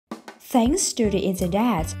Thanks to the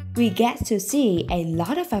internet, we get to see a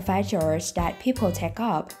lot of adventures that people take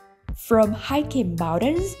up. From hiking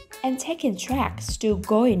mountains and taking treks to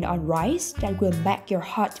going on rides that will make your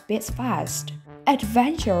heart beat fast.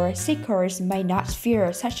 Adventure seekers may not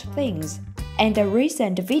fear such things, and the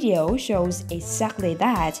recent video shows exactly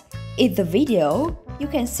that. In the video, you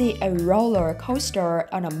can see a roller coaster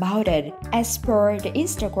on a mountain. As per the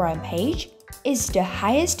Instagram page, it's the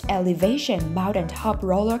highest elevation mountaintop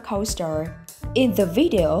roller coaster. In the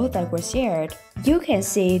video that was shared, you can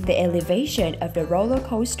see the elevation of the roller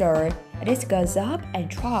coaster, and it goes up and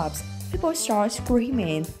drops. People start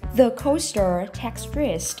screaming. The coaster takes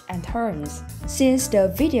twists and turns. Since the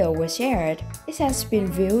video was shared, it has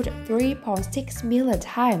been viewed 3.6 million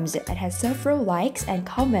times and has several likes and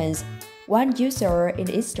comments. One user in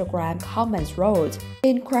Instagram comments wrote,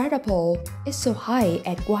 "Incredible! It's so high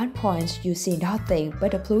at one point you see nothing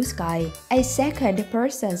but the blue sky." A second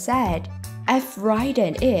person said, "I've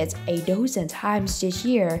ridden it a dozen times this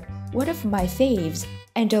year, one of my faves,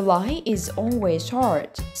 and the line is always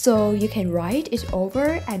short, so you can ride it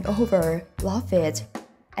over and over. Love it."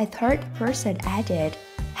 A third person added,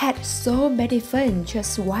 "Had so many fun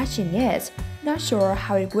just watching it. Not sure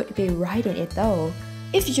how it would be riding it though."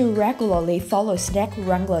 If you regularly follow Snack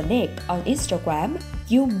Wrangler Nick on Instagram,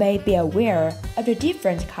 you may be aware of the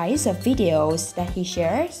different kinds of videos that he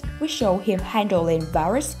shares, which show him handling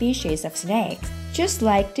various species of snakes, just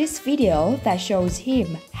like this video that shows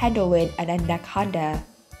him handling an anaconda.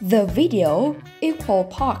 The video, equal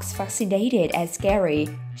parts fascinated and scary,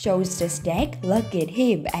 shows the snake looking at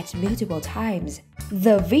him at multiple times.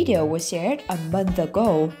 The video was shared a month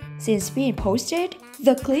ago. Since being posted,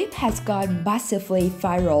 the clip has gone massively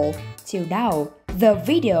viral. Till now, the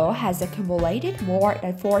video has accumulated more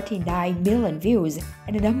than 49 million views,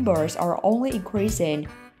 and the numbers are only increasing.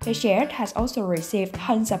 The share has also received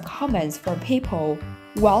tons of comments from people.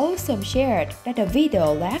 While some shared that the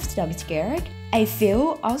video left them scared, a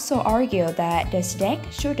few also argued that the snake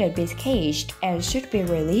shouldn't be caged and should be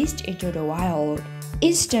released into the wild.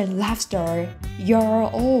 Instant laughter. "Your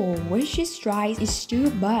when she strikes is too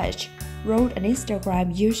much," wrote an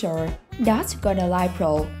Instagram user. "Not gonna lie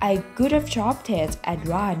bro, I could have dropped it and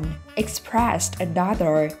run," expressed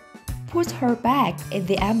another. "Put her back in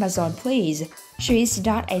the Amazon please. She is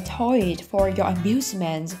not a toy for your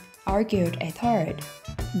amusement," argued a third.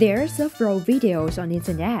 There are several videos on the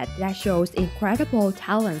internet that shows incredible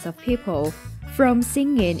talents of people, from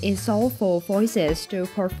singing in soulful voices to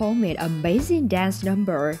performing amazing dance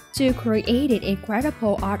numbers to creating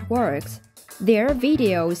incredible artworks. There are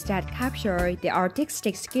videos that capture the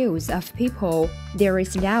artistic skills of people. There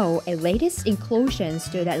is now a latest inclusion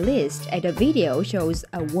to that list, and the video shows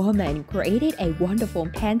a woman creating a wonderful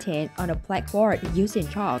painting on a blackboard using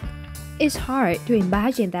chalk. It's hard to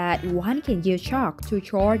imagine that one can use chalk to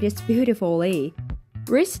draw this beautifully.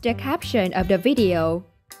 Read the caption of the video.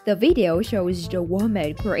 The video shows the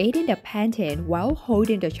woman creating the painting while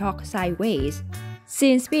holding the chalk sideways.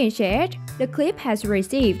 Since being shared, the clip has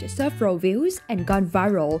received several views and gone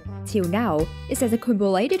viral. Till now, it has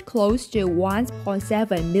accumulated close to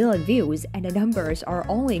 1.7 million views, and the numbers are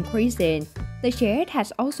only increasing. The share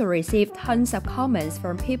has also received tons of comments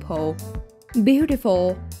from people.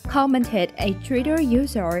 "Beautiful," commented a Twitter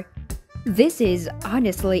user. "This is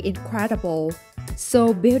honestly incredible."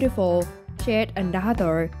 "So beautiful," shared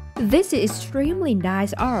another. "This is extremely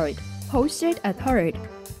nice art," posted a third.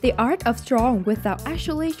 "The art of drawing without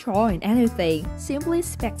actually drawing anything, simply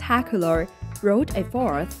spectacular," wrote a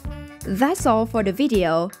fourth. That's all for the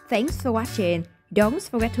video. Thanks for watching. Don't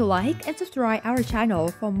forget to like and subscribe our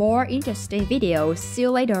channel for more interesting videos. See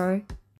you later.